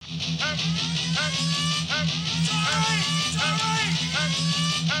Welcome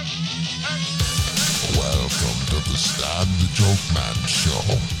to the Stan the Joke Man Show,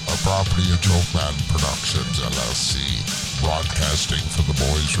 a property of Joke Man Productions, LLC, broadcasting from the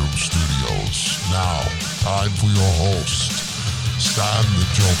Boys Room Studios. Now, time for your host, Stan the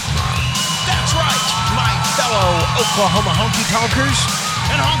Joke Man. That's right, my fellow Oklahoma honky-tonkers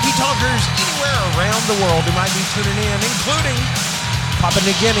and honky-tonkers anywhere around the world who might be tuning in, including Papua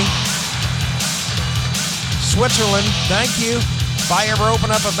New Guinea, Switzerland, thank you. If I ever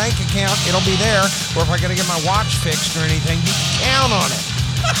open up a bank account, it'll be there. Or if I gotta get my watch fixed or anything, you can count on it.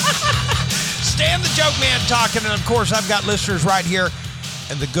 Stan the Joke Man talking, and of course I've got listeners right here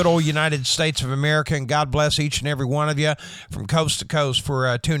in the good old United States of America, and God bless each and every one of you from coast to coast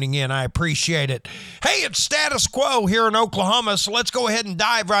for tuning in. I appreciate it. Hey, it's Status Quo here in Oklahoma, so let's go ahead and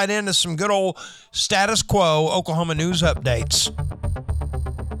dive right into some good old Status Quo Oklahoma news updates.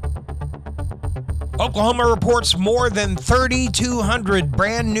 Oklahoma reports more than 3,200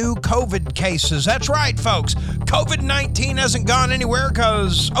 brand new COVID cases. That's right, folks. COVID-19 hasn't gone anywhere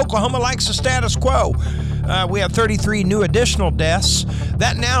because Oklahoma likes the status quo. We have 33 new additional deaths.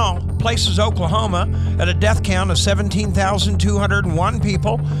 That now places Oklahoma at a death count of 17,201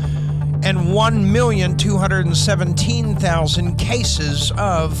 people and 1,217,000 cases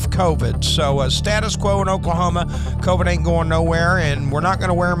of COVID. So status quo in Oklahoma. COVID ain't going nowhere, and we're not going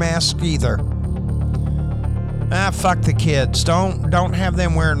to wear masks either. Fuck the kids. Don't have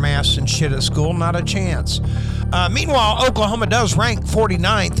them wearing masks and shit at school. Not a chance. Meanwhile, Oklahoma does rank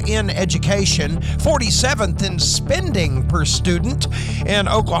 49th in education, 47th in spending per student, and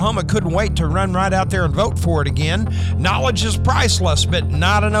Oklahoma couldn't wait to run right out there and vote for it again. Knowledge is priceless, but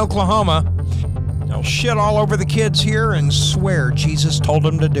not in Oklahoma. They'll shit all over the kids here and swear Jesus told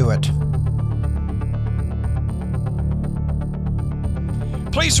them to do it.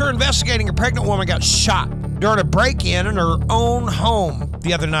 Police are investigating a pregnant woman got shot during a break-in her own home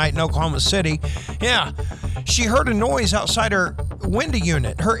the other night in Oklahoma City. Yeah, she heard a noise outside her window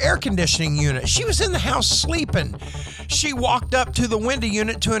unit, her air conditioning unit. She was in the house sleeping. She walked up to the window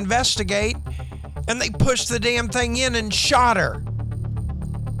unit to investigate, and they pushed the damn thing in and shot her.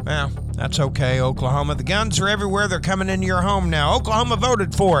 Well, that's okay, Oklahoma. The guns are everywhere. They're coming into your home now. Oklahoma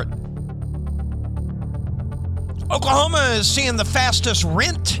voted for it. Oklahoma is seeing the fastest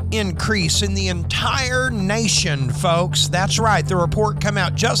rent increase in the entire nation, folks. That's right. The report came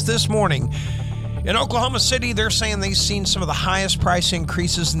out just this morning. In Oklahoma City, they're saying they've seen some of the highest price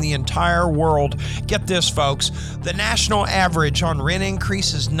increases in the entire world. Get this, folks. The national average on rent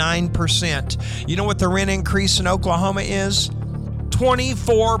increase is 9%. You know what the rent increase in Oklahoma is?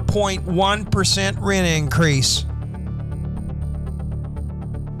 24.1% rent increase.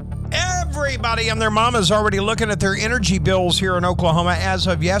 Everybody and their mama's already looking at their energy bills here in Oklahoma. As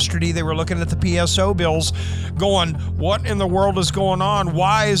of yesterday, they were looking at the PSO bills going, what in the world is going on?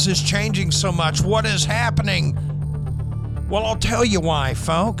 Why is this changing so much? What is happening? Well, I'll tell you why,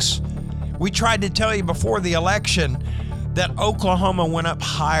 folks. We tried to tell you before the election that Oklahoma went up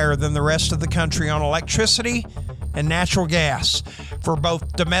higher than the rest of the country on electricity and natural gas for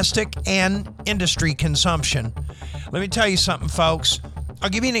both domestic and industry consumption. Let me tell you something, folks. I'll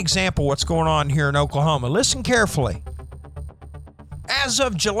give you an example of what's going on here in Oklahoma. Listen carefully. As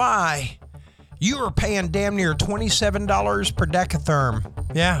of July, you are paying damn near $27 per decatherm.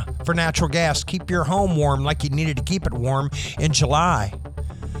 Yeah, for natural gas. Keep your home warm like you needed to keep it warm in July.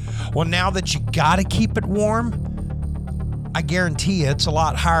 Well, now that you gotta keep it warm, I guarantee you it's a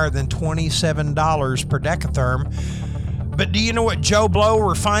lot higher than $27 per decatherm. But do you know what Joe Blow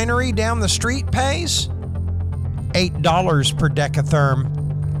Refinery down the street pays? $8 per decatherm.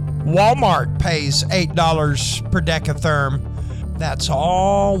 Walmart pays $8 per decatherm. That's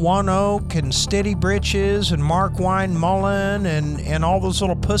all One Oak and Steady Britches and Mark Wine Mullen and all those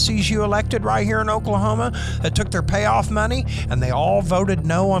little pussies you elected right here in Oklahoma that took their payoff money, and they all voted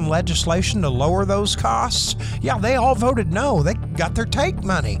no on legislation to lower those costs. Yeah, they all voted no. They got their take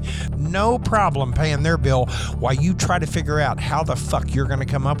money. No problem paying their bill while you try to figure out how the fuck you're going to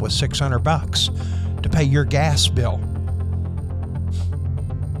come up with $600 to pay your gas bill.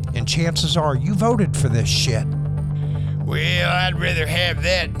 And chances are you voted for this shit. Well, I'd rather have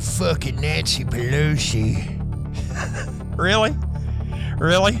that than fucking Nancy Pelosi. Really?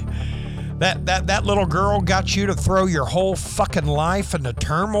 Really? That little girl got you to throw your whole fucking life into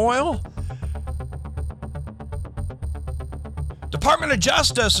turmoil? Department of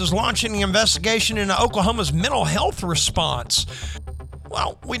Justice is launching an investigation into Oklahoma's mental health response.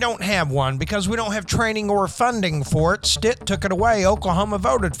 Well, we don't have one because we don't have training or funding for it. Stitt took it away. Oklahoma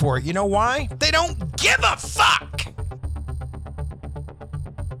voted for it. You know why? They don't give a fuck.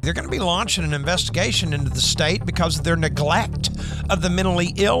 They're going to be launching an investigation into the state because of their neglect of the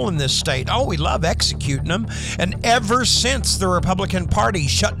mentally ill in this state. Oh, we love executing them. And ever since the Republican Party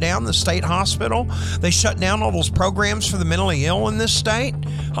shut down the state hospital, they shut down all those programs for the mentally ill in this state.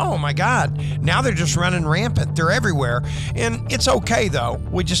 Oh my God. Now they're just running rampant. They're everywhere. And it's okay though.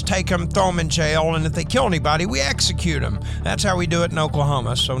 We just take them, throw them in jail, and if they kill anybody, we execute them. That's how we do it in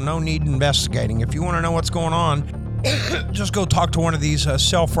Oklahoma. So no need investigating. If you want to know what's going on, just go talk to one of these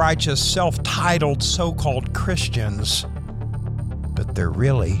self-righteous, self-titled so-called Christians. But they're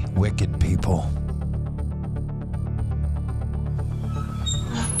really wicked people.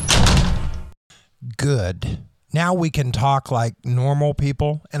 Good. Now we can talk like normal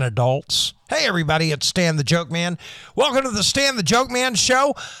people and adults. Hey everybody, it's Stan the Joke Man. Welcome to the Stan the Joke Man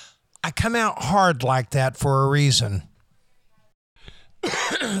show. I come out hard like that for a reason.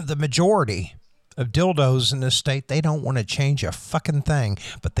 The majority of dildos in this state, they don't want to change a fucking thing,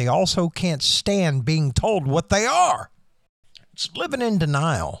 but they also can't stand being told what they are. It's living in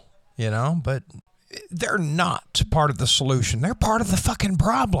denial, you know, but they're not part of the solution. They're part of the fucking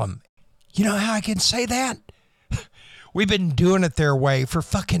problem. You know how I can say that? We've been doing it their way for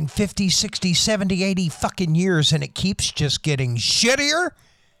fucking 50, 60, 70, 80 fucking years, and it keeps just getting shittier,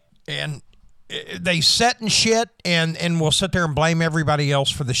 and they set in shit, and we'll sit there and blame everybody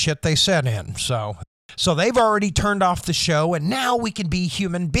else for the shit they set in. So they've already turned off the show, and now we can be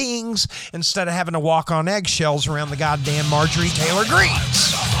human beings instead of having to walk on eggshells around the goddamn Marjorie Taylor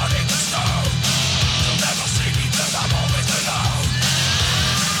Greens.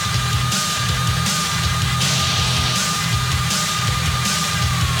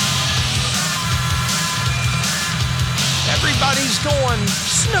 Everybody's going,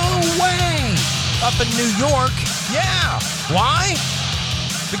 Snow Way, up in New York. Yeah. Why?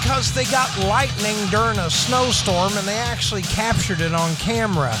 Because they got lightning during a snowstorm and they actually captured it on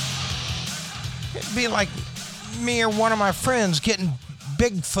camera. It'd be like me or one of my friends getting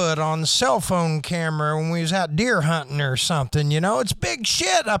Bigfoot on cell phone camera when we was out deer hunting or something, you know? It's big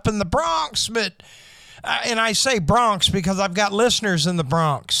shit up in the Bronx, but... and I say Bronx because I've got listeners in the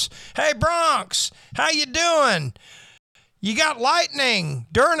Bronx. Hey, Bronx, how you doing? You got lightning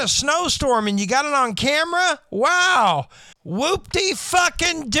during a snowstorm and you got it on camera? Wow.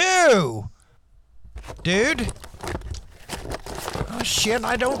 Whoop-de-fucking-do. Dude. Oh, shit,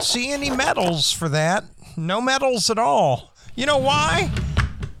 I don't see any medals for that. No medals at all. You know why?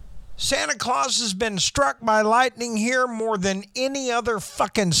 Santa Claus has been struck by lightning here more than any other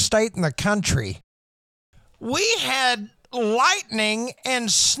fucking state in the country. We had lightning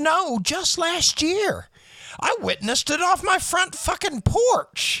and snow just last year. I witnessed it off my front fucking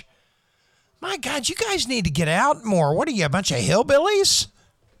porch. My God, you guys need to get out more. What are you, a bunch of hillbillies?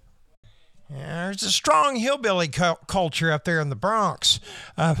 Yeah, there's a strong hillbilly culture up there in the Bronx.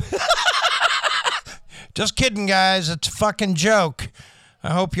 Just kidding, guys. It's a fucking joke.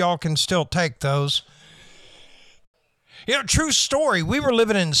 I hope y'all can still take those. You know, true story. We were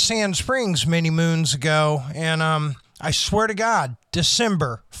living in Sand Springs many moons ago, and I swear to God,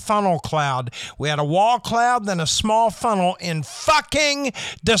 December, funnel cloud. We had a wall cloud, then a small funnel in fucking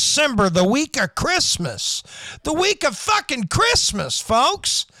December, the week of Christmas. The week of fucking Christmas,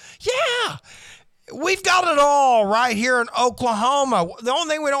 folks. Yeah. We've got it all right here in Oklahoma. The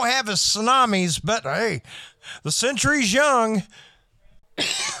only thing we don't have is tsunamis, but hey, the century's young.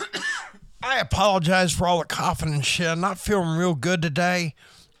 I apologize for all the coughing and shit. I'm not feeling real good today.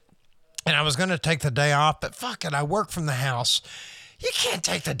 And I was going to take the day off, but fuck it, I work from the house. You can't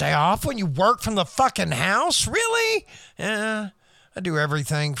take the day off when you work from the fucking house, really? Yeah, I do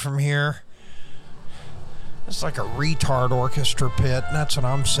everything from here. It's like a retard orchestra pit, and that's what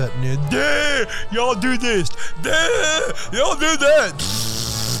I'm sitting in. Duh, y'all do this. Duh, y'all do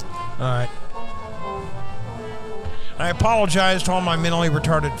that. All right. I apologize to all my mentally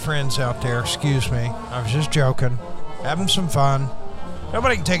retarded friends out there. Excuse me. I was just joking. Having some fun.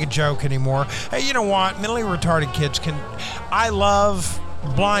 Nobody can take a joke anymore. Hey, you know what? Mentally retarded kids can... I love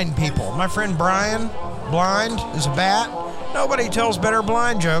blind people. My friend Brian, blind as a bat. Nobody tells better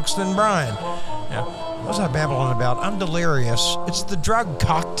blind jokes than Brian. Yeah. What was I babbling about? I'm delirious. It's the drug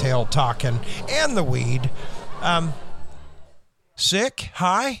cocktail talking and the weed. Sick?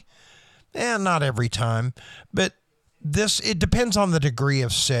 High? Not every time. But it depends on the degree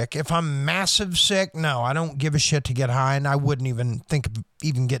of sick. If I'm massive sick, no, I don't give a shit to get high, and I wouldn't even think of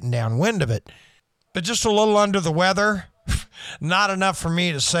even getting downwind of it. But just a little under the weather, not enough for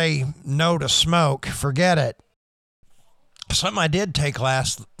me to say no to smoke. Forget it. Something I did take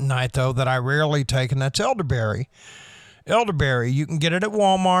last night, though, that I rarely take, and that's elderberry. Elderberry, you can get it at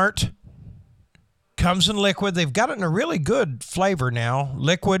Walmart. Comes in liquid. They've got it in a really good flavor now,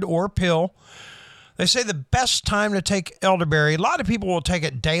 liquid or pill. They say the best time to take elderberry, a lot of people will take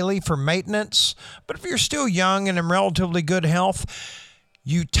it daily for maintenance, but if you're still young and in relatively good health,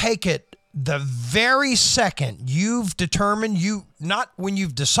 you take it the very second you've determined not when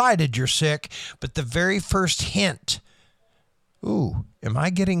you've decided you're sick, but the very first hint. Ooh, am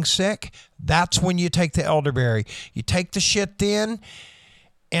I getting sick? That's when you take the elderberry. You take the shit then,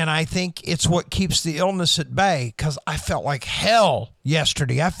 and I think it's what keeps the illness at bay, because I felt like hell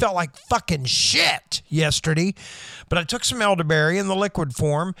yesterday. I felt like fucking shit yesterday. But I took some elderberry in the liquid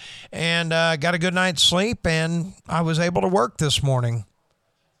form and got a good night's sleep, and I was able to work this morning.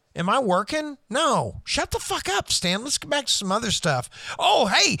 Am I working? No. Shut the fuck up, Stan. Let's get back to some other stuff. Oh,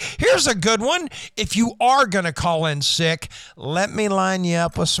 hey, here's a good one. If you are going to call in sick, let me line you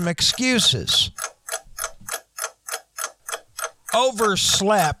up with some excuses.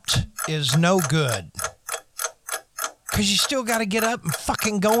 Overslept is no good, because you still got to get up and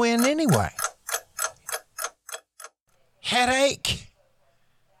fucking go in anyway. Headache?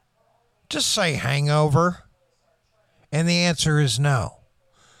 Just say hangover. And the answer is no.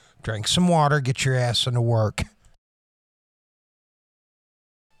 Drink some water, get your ass into work.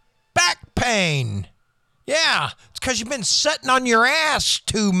 Back pain. Yeah, it's because you've been sitting on your ass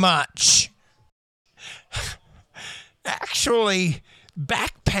too much. Actually,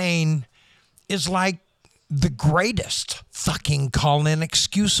 back pain is like the greatest fucking call-in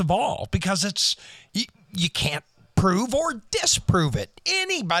excuse of all, because it's you can't prove or disprove it.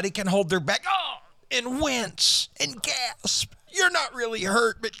 Anybody can hold their back and wince and gasp. You're not really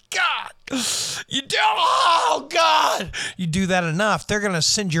hurt, but God, you do. Oh, God. You do that enough, they're going to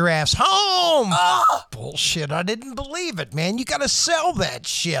send your ass home. Bullshit. I didn't believe it, man. You got to sell that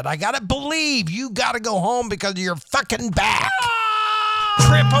shit. I got to believe you got to go home because of your fucking back.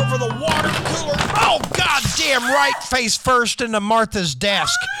 Trip over the water cooler. Oh, goddamn right, face first into Martha's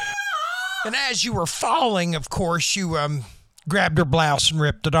desk. And as you were falling, of course, you grabbed her blouse and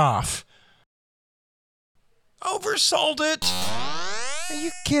ripped it off. Oversold it? Are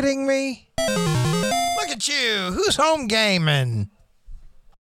you kidding me? Look at you. Who's home gaming?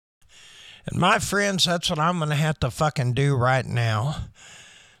 And my friends, that's what I'm going to have to fucking do right now.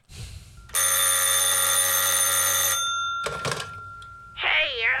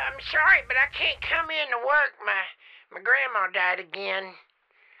 Hey, I'm sorry, but I can't come in to work. My grandma died again.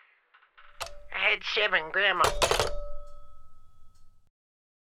 I had 7 grandmas.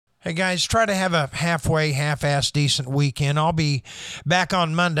 Hey guys, try to have a half-assed decent weekend. I'll be back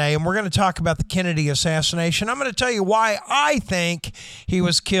on Monday, and we're going to talk about the Kennedy assassination. I'm going to tell you why I think he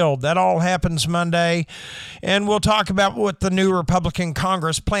was killed. That all happens Monday, and we'll talk about what the new Republican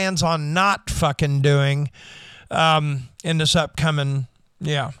Congress plans on not fucking doing in this upcoming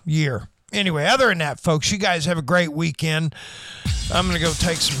year. Anyway, other than that, folks, you guys have a great weekend. I'm going to go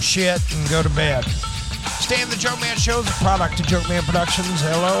take some shit and go to bed. Stan the Joke Man Show is a product of Joke Man Productions,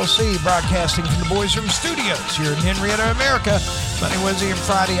 LLC, broadcasting from the Boys Room Studios here in Henrietta, America, Monday, Wednesday, and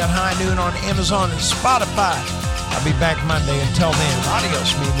Friday at high noon on Amazon and Spotify. I'll be back Monday. Until then,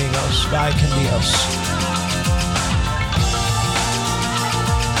 adios, mi amigos. Bye, con Dios.